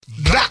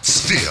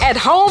At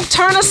home,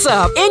 turn us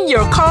up. In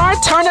your car,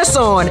 turn us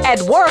on.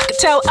 At work,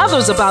 tell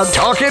others about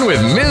Talking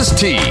with Ms.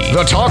 T,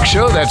 the talk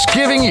show that's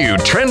giving you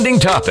trending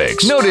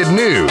topics, noted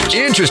news,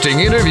 interesting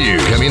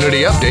interviews,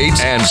 community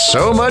updates, and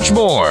so much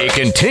more. It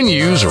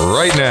continues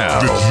right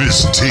now. With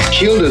Ms. T.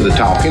 She'll do the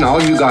talking.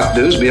 All you got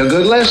to do is be a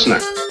good listener.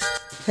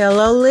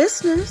 Hello,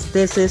 listeners.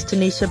 This is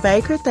Tanisha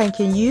Baker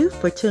thanking you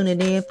for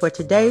tuning in for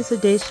today's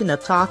edition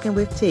of Talking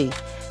with T,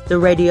 the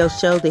radio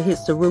show that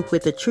hits the roof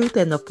with the truth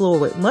and the floor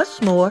with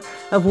much more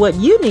of what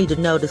you need to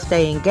know to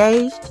stay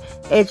engaged,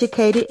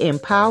 educated,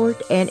 empowered,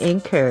 and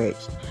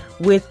encouraged,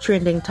 with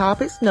trending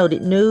topics,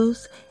 noted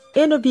news,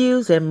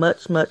 interviews, and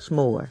much, much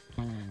more.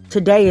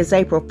 Today is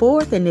April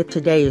 4th, and if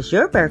today is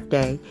your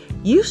birthday,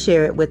 you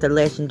share it with the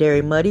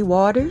legendary Muddy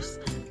Waters,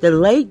 the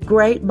late,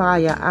 great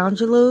Maya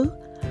Angelou,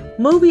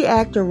 movie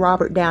actor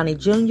Robert Downey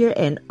Jr.,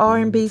 and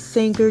R&B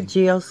singer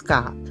Jill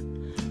Scott.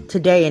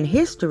 Today in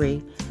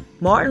history,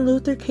 Martin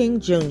Luther King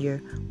Jr.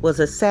 was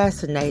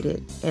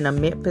assassinated in a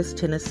Memphis,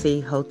 Tennessee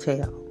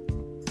hotel.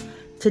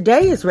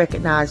 Today is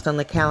recognized on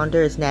the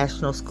calendar as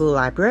National School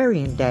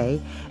Librarian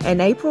Day, and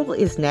April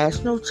is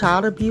National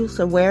Child Abuse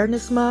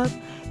Awareness Month,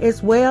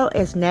 as well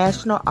as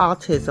National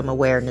Autism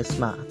Awareness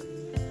Month.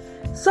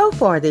 So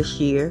far this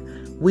year,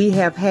 we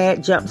have had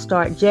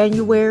Jumpstart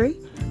January,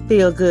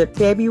 Feel Good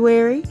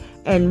February,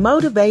 and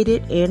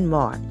Motivated in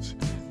March.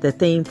 The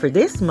theme for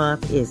this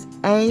month is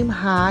Aim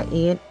High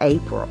in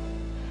April.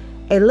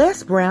 A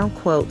Les Brown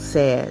quote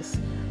says,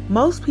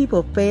 "Most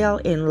people fail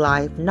in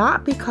life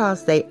not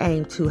because they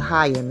aim too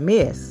high and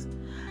miss,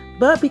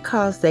 but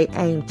because they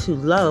aim too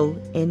low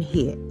and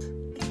hit.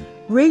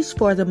 Reach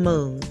for the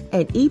moon,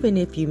 and even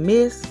if you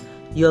miss,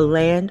 you'll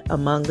land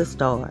among the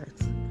stars."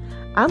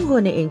 I'm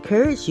going to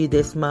encourage you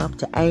this month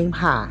to aim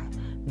high.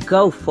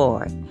 Go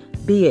for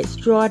it. Be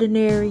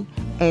extraordinary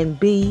and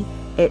be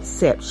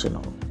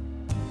exceptional.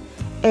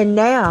 And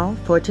now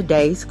for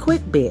today's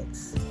quick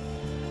bits.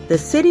 The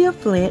city of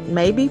Flint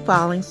may be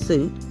filing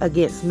suit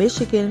against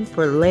Michigan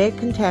for lead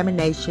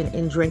contamination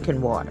in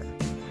drinking water.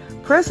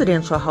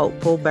 Presidential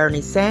hopeful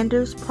Bernie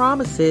Sanders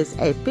promises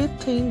a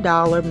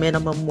 $15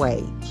 minimum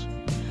wage.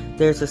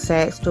 There's a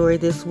sad story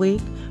this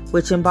week,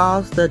 which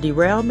involves the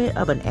derailment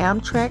of an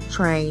Amtrak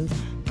train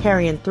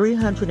carrying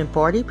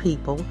 340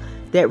 people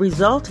that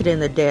resulted in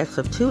the deaths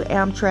of 2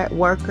 Amtrak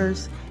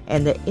workers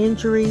and the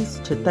injuries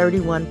to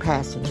 31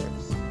 passengers.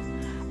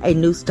 A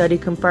new study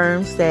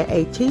confirms that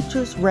a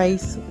teacher's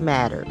race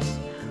matters.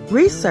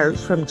 Research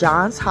from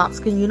Johns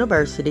Hopkins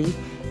University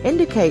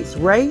indicates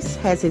race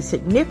has a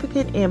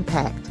significant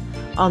impact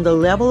on the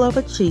level of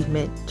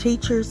achievement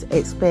teachers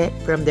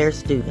expect from their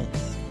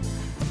students.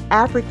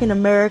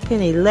 African-American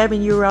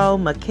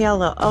 11-year-old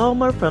Michaela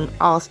Ulmer from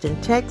Austin,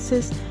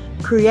 Texas,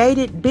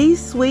 created Bee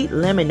Sweet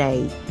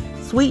Lemonade,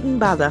 sweetened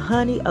by the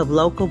honey of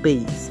local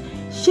bees.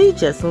 She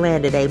just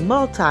landed a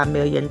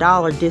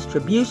multi-million-dollar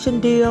distribution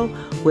deal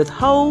with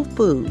Whole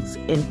Foods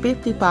in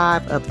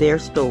 55 of their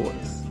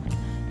stores.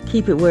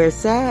 Keep it where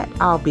it's at.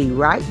 I'll be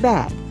right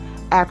back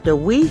after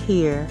we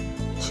hear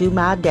To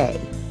My Day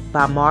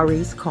by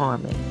Maurice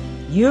Carmen.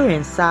 You're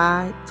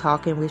inside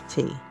Talking with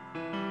T.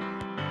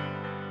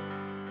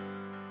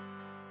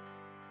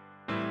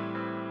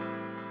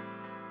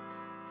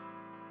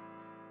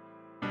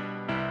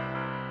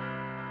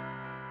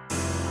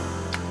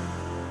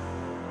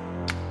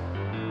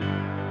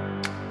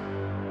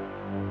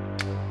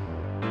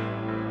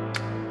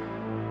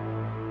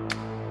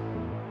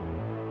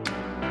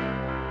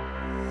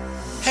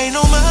 Hey,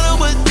 no matter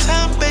what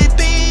time,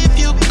 baby, if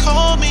you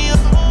call me up,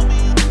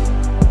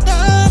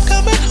 I'm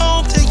coming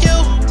home to you.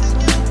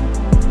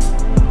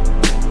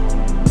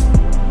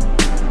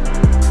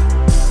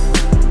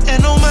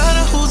 And no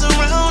matter who's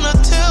around,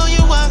 I'll tell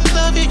you I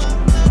love you.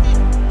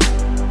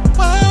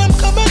 While I'm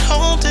coming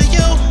home to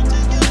you,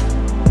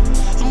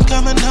 I'm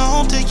coming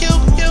home to you.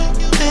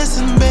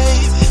 Listen,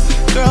 baby,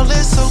 girl,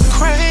 it's so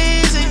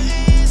crazy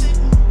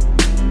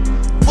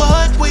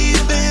what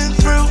we've been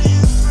through.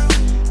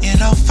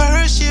 In our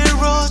first year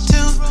or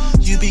two,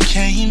 you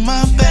became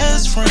my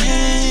best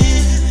friend.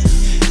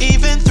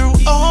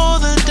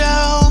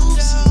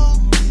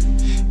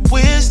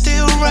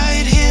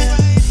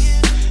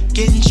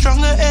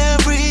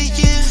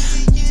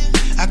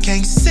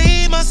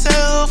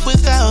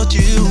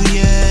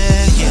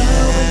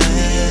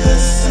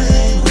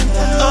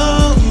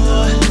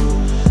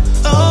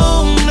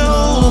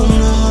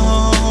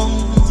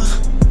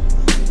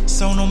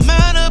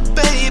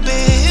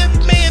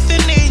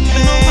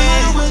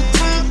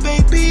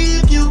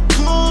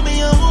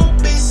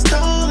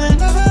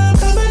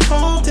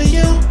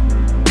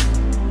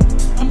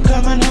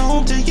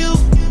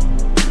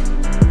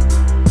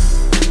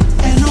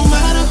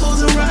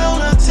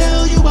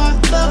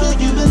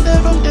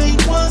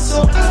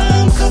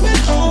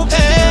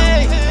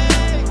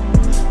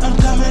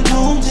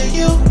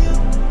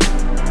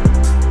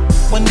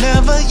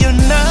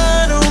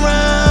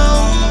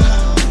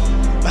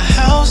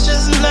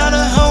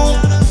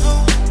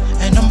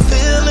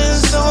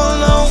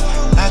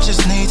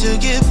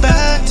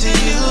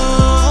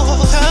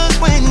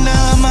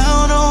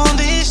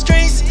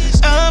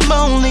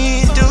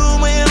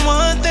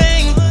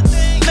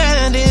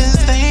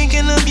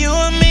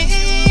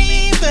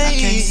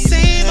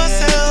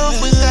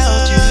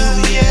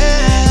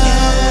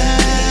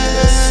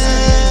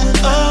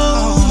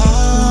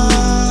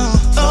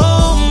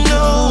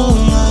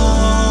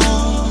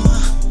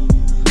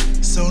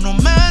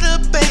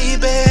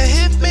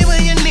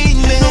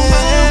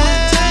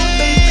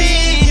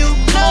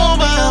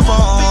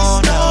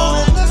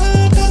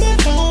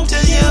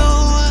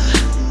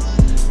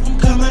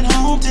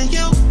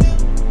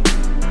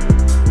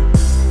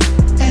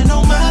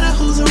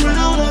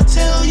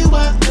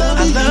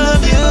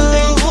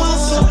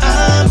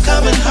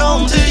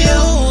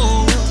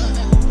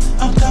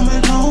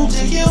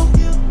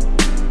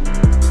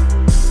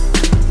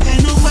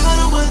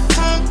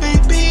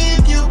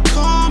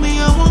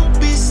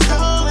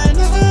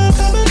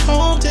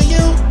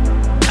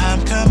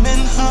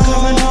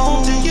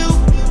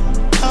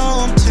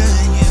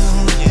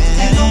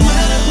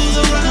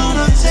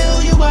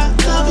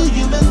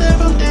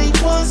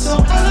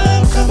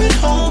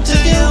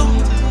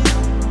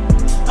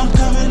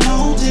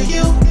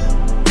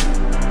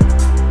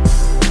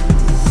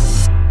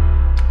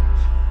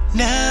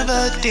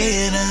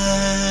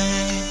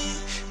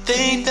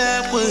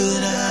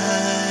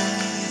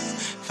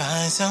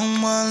 find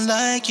someone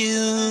like you,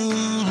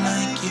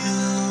 like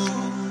you.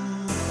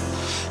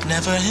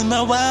 Never in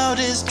my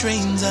wildest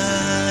dreams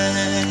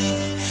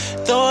I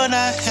thought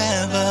I'd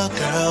have a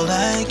girl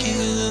like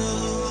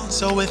you.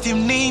 So if you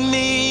need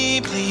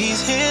me,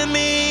 please hear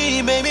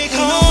me, baby,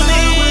 call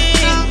me.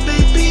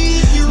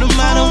 No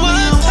matter what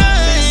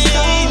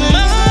time,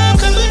 I'm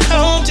coming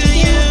home to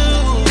you.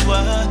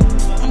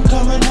 I'm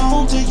coming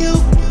home to you.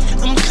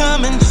 I'm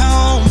coming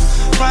home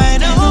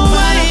right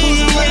away.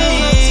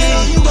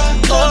 I'm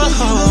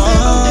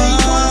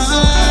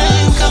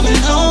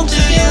coming home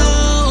to you.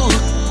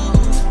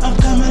 I'm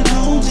coming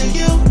home to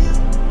you.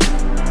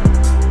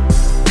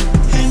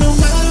 And no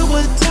matter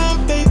what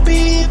time,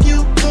 baby, if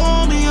you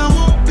call me, I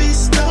won't be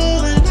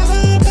stalling.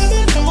 I'm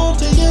coming home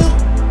to you.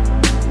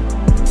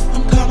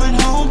 I'm coming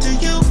home to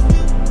you.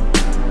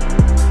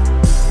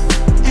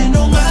 And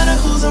no matter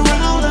who's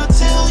around, I'll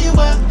tell you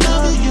I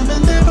love you. You've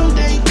been there from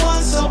day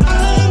one, so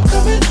I'm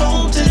coming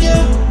home to you.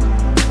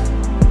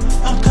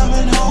 I'm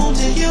coming home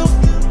to you.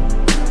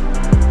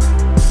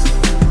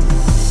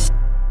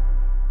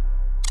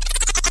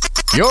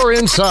 You're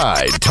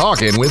inside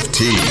Talking with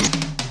T.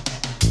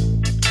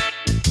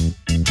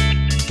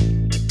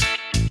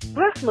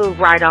 Let's move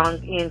right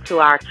on into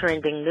our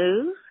trending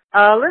news.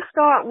 Let's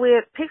start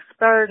with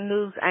Pittsburgh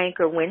news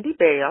anchor Wendy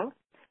Bell.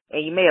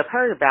 And you may have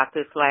heard about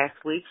this last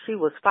week. She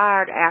was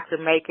fired after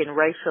making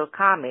racial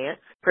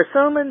comments,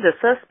 presuming the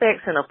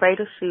suspects in a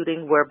fatal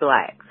shooting were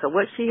black. So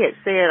what she had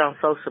said on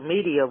social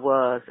media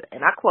was,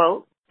 and I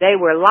quote, "They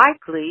were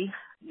likely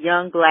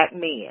young black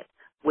men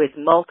with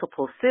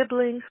multiple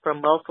siblings from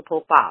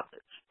multiple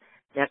fathers."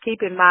 Now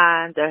keep in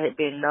mind there had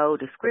been no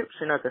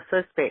description of the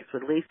suspects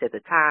released at the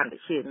time that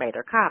she had made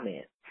her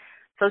comment.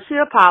 So she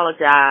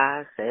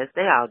apologized, as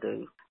they all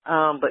do,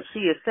 but she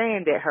is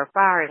saying that her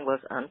firing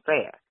was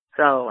unfair.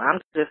 So I'm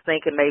just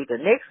thinking maybe the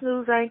next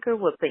news anchor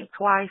will think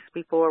twice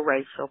before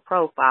racial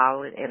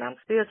profiling, and I'm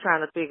still trying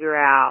to figure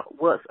out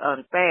what's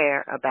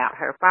unfair about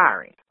her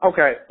firing.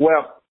 Okay,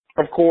 well,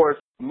 of course,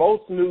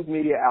 most news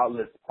media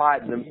outlets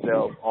pride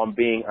themselves on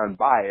being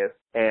unbiased,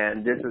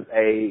 and this is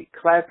a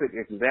classic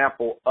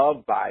example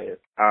of bias.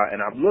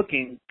 And I'm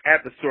looking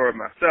at the story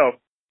myself,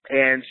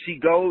 and she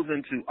goes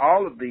into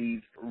all of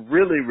these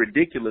really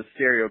ridiculous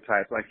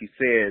stereotypes. Like you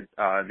said,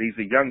 these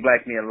are young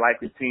black men,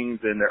 likely teens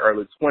in their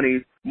early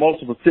 20s,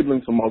 multiple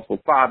siblings from multiple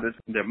fathers.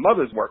 Their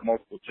mothers work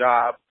multiple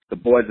jobs. The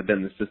boys have been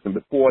in the system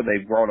before.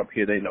 They've grown up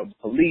here. They know the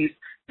police.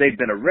 They've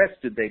been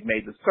arrested. They've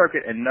made the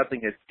circuit, and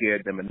nothing has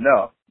scared them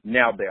enough.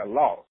 Now they're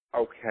lost.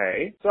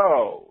 Okay,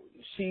 so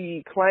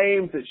she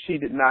claims that she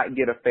did not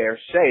get a fair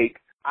shake.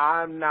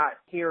 I'm not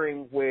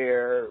hearing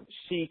where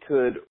she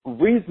could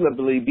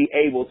reasonably be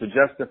able to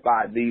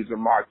justify these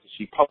remarks that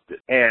she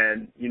posted.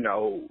 And, you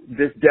know,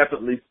 this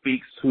definitely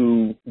speaks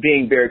to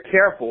being very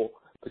careful,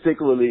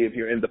 particularly if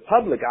you're in the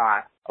public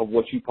eye of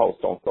what you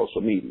post on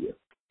social media.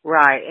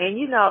 Right. And,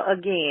 you know,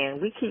 again,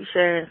 we keep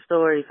sharing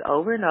stories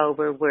over and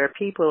over where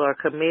people are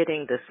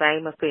committing the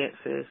same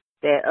offenses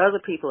that other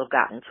people have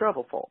gotten in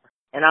trouble for.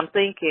 And I'm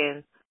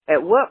thinking,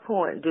 at what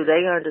point do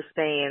they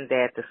understand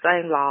that the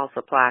same laws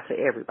apply to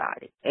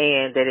everybody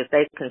and that if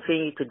they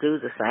continue to do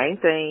the same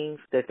things,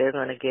 that they're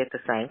going to get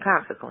the same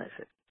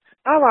consequences?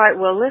 All right,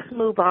 well, let's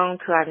move on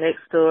to our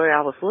next story.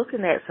 I was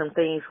looking at some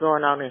things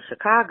going on in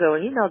Chicago,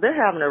 and, you know, they're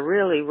having a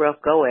really rough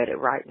go at it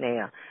right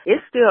now.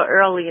 It's still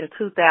early in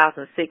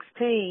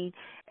 2016,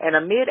 and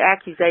amid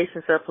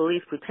accusations of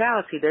police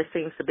brutality, there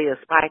seems to be a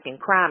spike in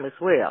crime as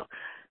well.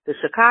 The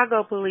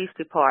Chicago Police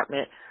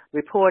Department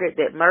reported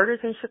that murders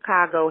in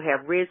Chicago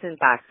have risen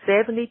by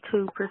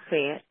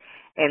 72%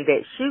 and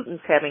that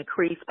shootings have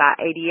increased by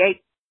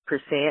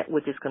 88%,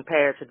 which is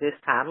compared to this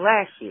time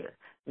last year.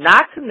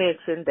 Not to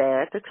mention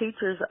that the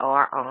teachers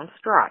are on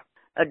strike.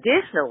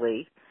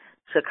 Additionally,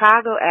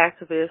 Chicago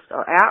activists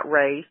are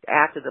outraged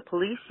after the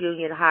police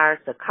union hires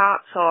the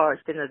cop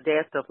charged in the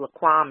death of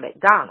Laquan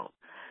McDonald.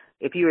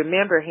 If you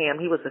remember him,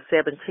 he was a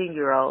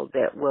 17-year-old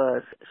that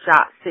was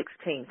shot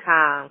 16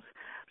 times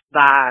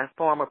by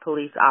former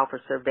police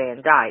officer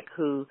Van Dyke,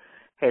 who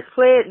has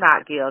pled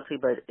not guilty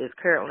but is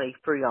currently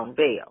free on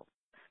bail.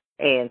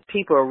 And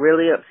people are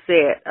really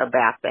upset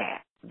about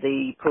that.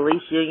 The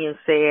police union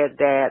said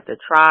that the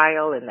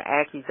trial and the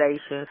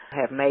accusations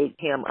have made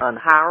him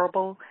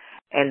unhireable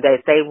and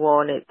that they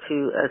wanted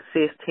to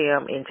assist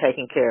him in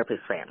taking care of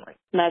his family.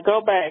 Now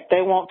go back.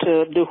 They want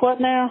to do what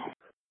now?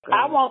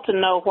 I want to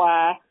know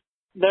why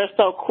they're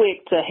so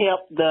quick to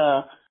help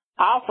the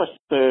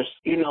officers,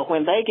 you know,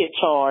 when they get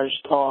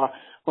charged or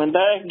when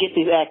they get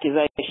these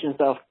accusations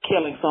of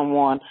killing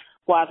someone,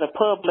 why the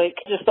public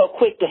is so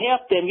quick to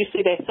help them. You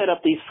see, they set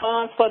up these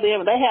funds for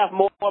them. They have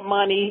more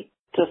money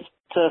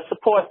to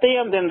support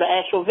them than the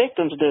actual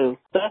victims do.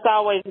 So that's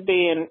always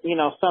been, you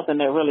know, something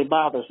that really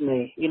bothers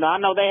me. You know, I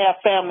know they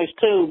have families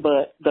too,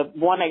 but the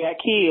one that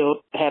got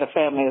killed had a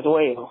family as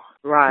well.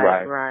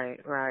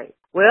 Right.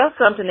 Well,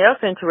 something else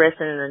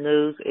interesting in the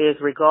news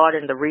is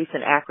regarding the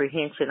recent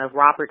apprehension of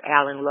Robert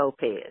Allen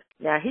Lopez.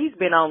 Now, he's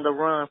been on the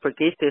run for,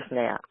 get this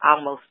now,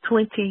 almost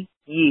 20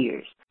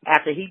 years.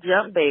 after he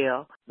jumped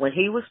bail when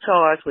he was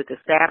charged with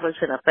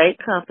establishing a fake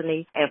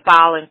company and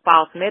filing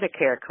false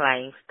Medicare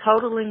claims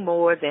totaling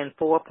more than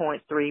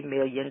 $4.3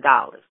 million.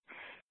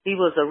 He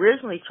was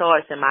originally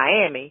charged in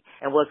Miami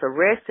and was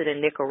arrested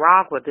in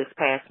Nicaragua this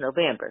past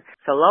November.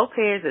 So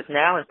Lopez is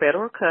now in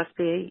federal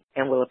custody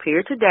and will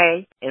appear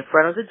today in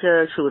front of the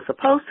judge who was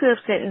supposed to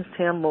have sentenced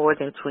him more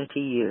than 20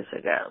 years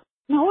ago.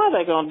 Now, why are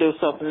they going to do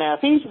something now?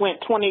 If he's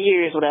went 20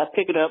 years without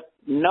picking up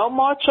no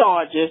more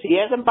charges, he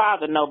hasn't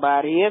bothered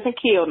nobody, he hasn't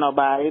killed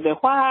nobody, then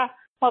why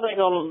are they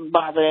going to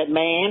bother that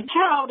man?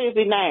 How old is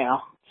he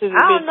now? I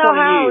don't know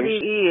how old he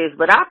is,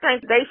 but I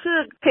think they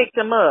should pick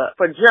him up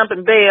for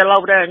jumping bail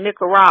over there in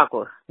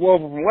Nicaragua. Well,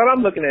 from what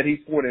I'm looking at,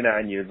 he's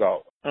 49 years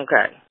old.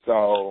 Okay.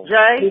 So,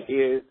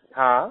 Jay?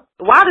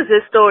 Why does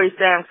this story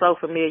sound so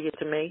familiar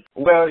to me?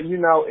 Well,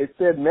 it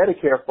said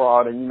Medicare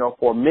fraud, and,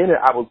 for a minute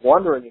I was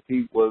wondering if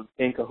he was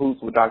in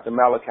cahoots with Dr.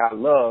 Malachi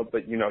Love,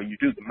 but, you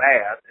do the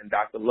math, and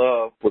Dr.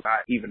 Love was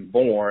not even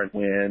born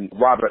when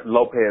Robert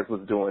Lopez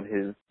was doing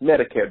his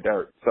Medicare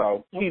dirt,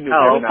 so he knew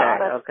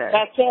better. Okay.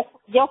 That's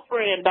your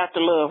friend, Dr.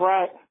 Love,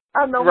 right?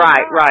 I know.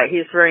 Right,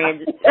 his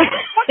friend.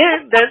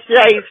 That's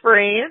Jay's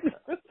friend.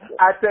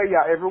 I tell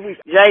y'all every week.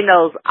 Jay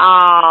knows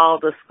all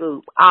the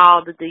scoop,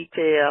 all the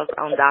details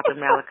on Dr.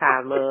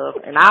 Malachi Love,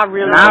 and I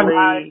really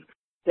believe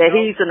that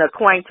he's an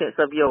acquaintance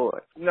of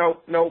yours. No,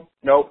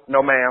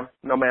 ma'am.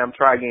 No, ma'am.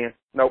 Try again.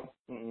 Nope.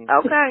 Mm-mm.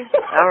 Okay.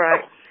 All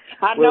right.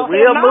 We'll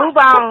move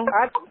on.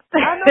 I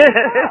know.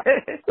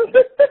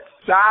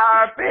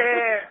 Stop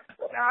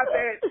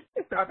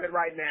it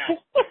right now.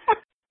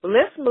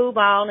 Let's move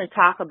on and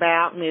talk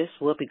about Miss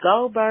Whoopi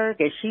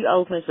Goldberg as she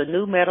opens a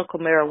new medical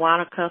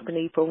marijuana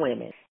company for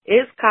women.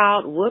 It's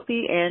called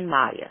Whoopi and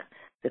Maya.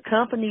 The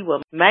company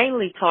will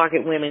mainly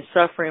target women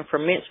suffering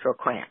from menstrual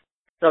cramps.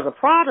 So the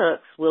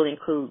products will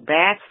include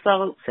bath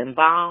soaps and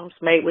balms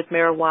made with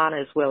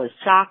marijuana as well as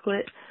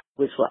chocolate,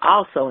 which will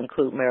also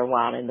include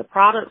marijuana. And the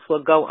products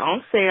will go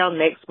on sale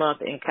next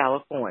month in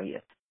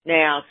California.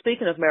 Now,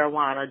 speaking of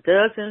marijuana,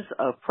 dozens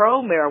of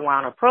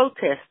pro-marijuana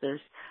protesters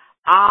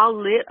all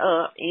lit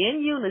up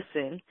in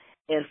unison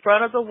in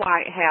front of the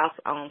White House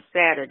on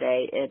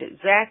Saturday at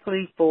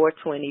exactly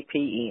 4:20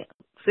 p.m.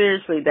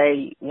 Seriously,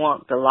 they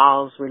want the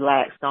laws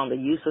relaxed on the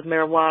use of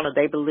marijuana.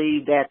 They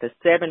believe that the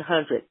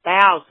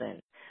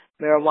 700,000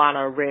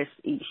 marijuana arrests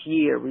each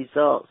year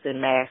results in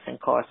mass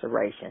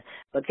incarceration.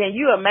 But can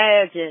you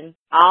imagine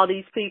all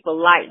these people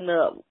lighting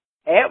up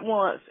at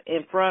once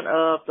in front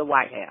of the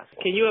White House?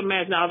 Can you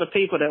imagine all the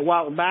people that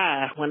walked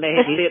by when they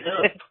had lit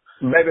up?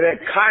 Maybe that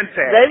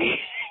contact.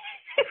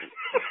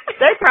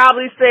 They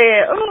probably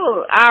said,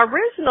 our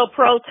original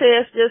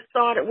protest just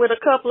started with a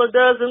couple of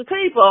dozen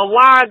people.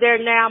 Why are there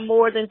now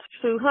more than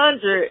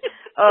 200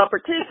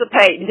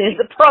 participating in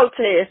the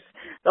protest?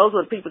 Those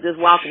were the people just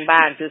walking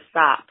by and just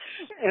stopped.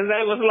 And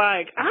they was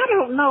like, I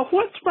don't know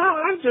what's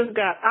wrong. I just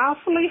got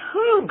awfully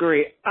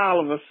hungry all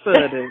of a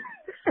sudden.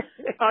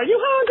 Are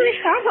you hungry?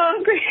 I'm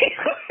hungry.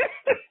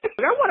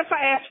 I wonder if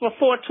I ask for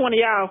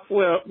 420 off,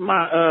 will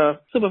my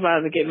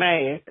supervisor get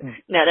mad?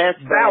 Now that's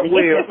that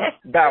will.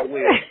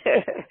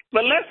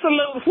 But let's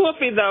salute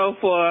Whoopi though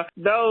for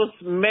those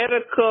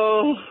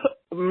medical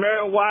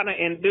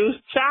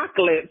marijuana-induced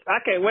chocolates. I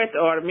can't wait to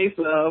order me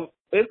some.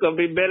 It's gonna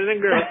be better than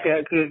Girl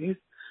Scout cookies.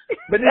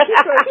 But did you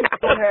say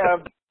people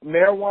have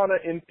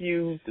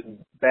marijuana-infused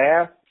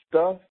bath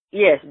stuff?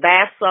 Yes,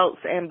 bath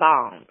soaps and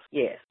balms,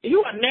 yes.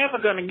 You are never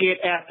going to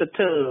get after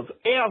tubs,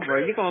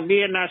 ever. You're going to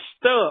be in that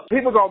stuff.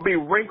 People going to be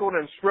wrinkled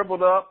and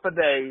shriveled up for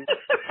days.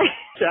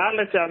 I'll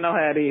let y'all know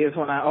how it is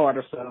when I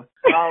order some.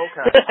 Oh,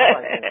 okay.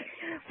 All right.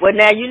 Well,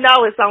 now you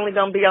know it's only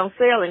going to be on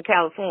sale in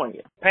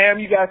California. Pam,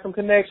 you got some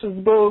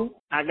connections, boo?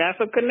 I got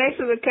some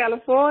connections in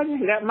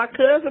California. Got my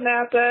cousin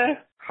out there.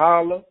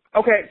 Holla.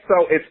 Okay,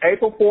 so it's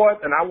April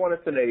 4th, and I want to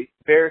send a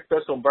very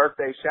special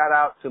birthday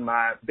shout-out to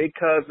my big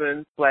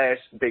cousin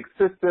 / big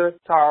sister,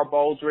 Tara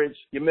Boldridge.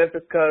 Your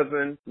Memphis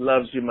cousin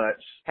loves you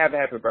much. Have a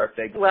happy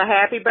birthday. Well,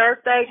 happy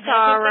birthday,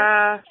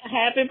 Tara.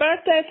 Happy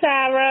birthday,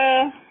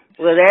 Tara.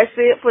 Well, that's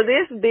it for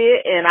this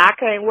bit, and I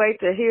can't wait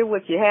to hear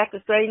what you have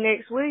to say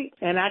next week.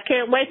 And I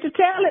can't wait to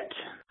tell it.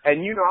 And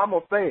I'm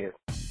going to say it.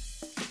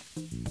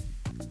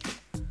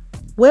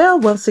 Well,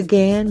 once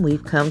again,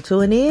 we've come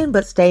to an end,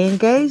 but stay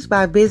engaged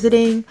by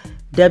visiting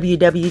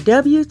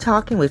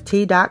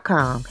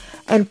www.talkingwitht.com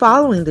and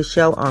following the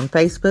show on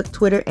Facebook,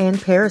 Twitter,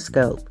 and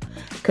Periscope.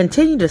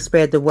 Continue to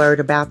spread the word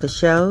about the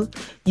show.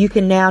 You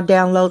can now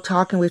download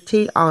Talking with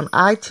T on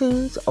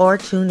iTunes or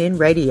TuneIn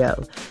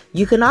Radio.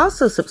 You can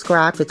also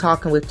subscribe to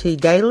Talking with T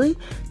Daily,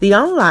 the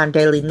online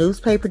daily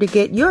newspaper, to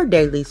get your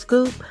daily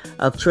scoop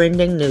of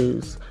trending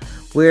news.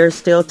 We're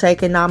still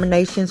taking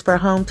nominations for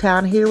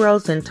Hometown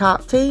Heroes and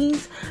Top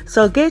Teens,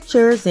 so get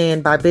yours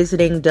in by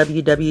visiting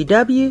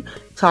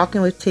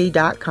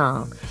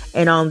www.talkingwitht.com.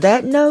 And on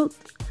that note,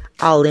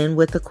 I'll end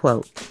with a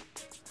quote.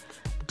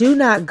 Do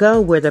not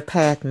go where the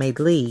path may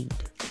lead.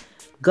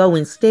 Go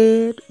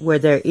instead where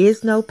there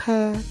is no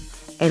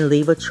path and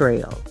leave a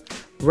trail.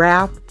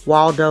 Ralph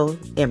Waldo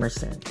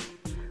Emerson.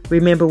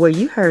 Remember where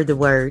you heard the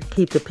word.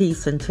 Keep the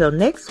peace until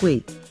next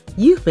week.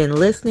 You've been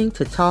listening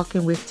to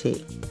Talking with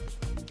T.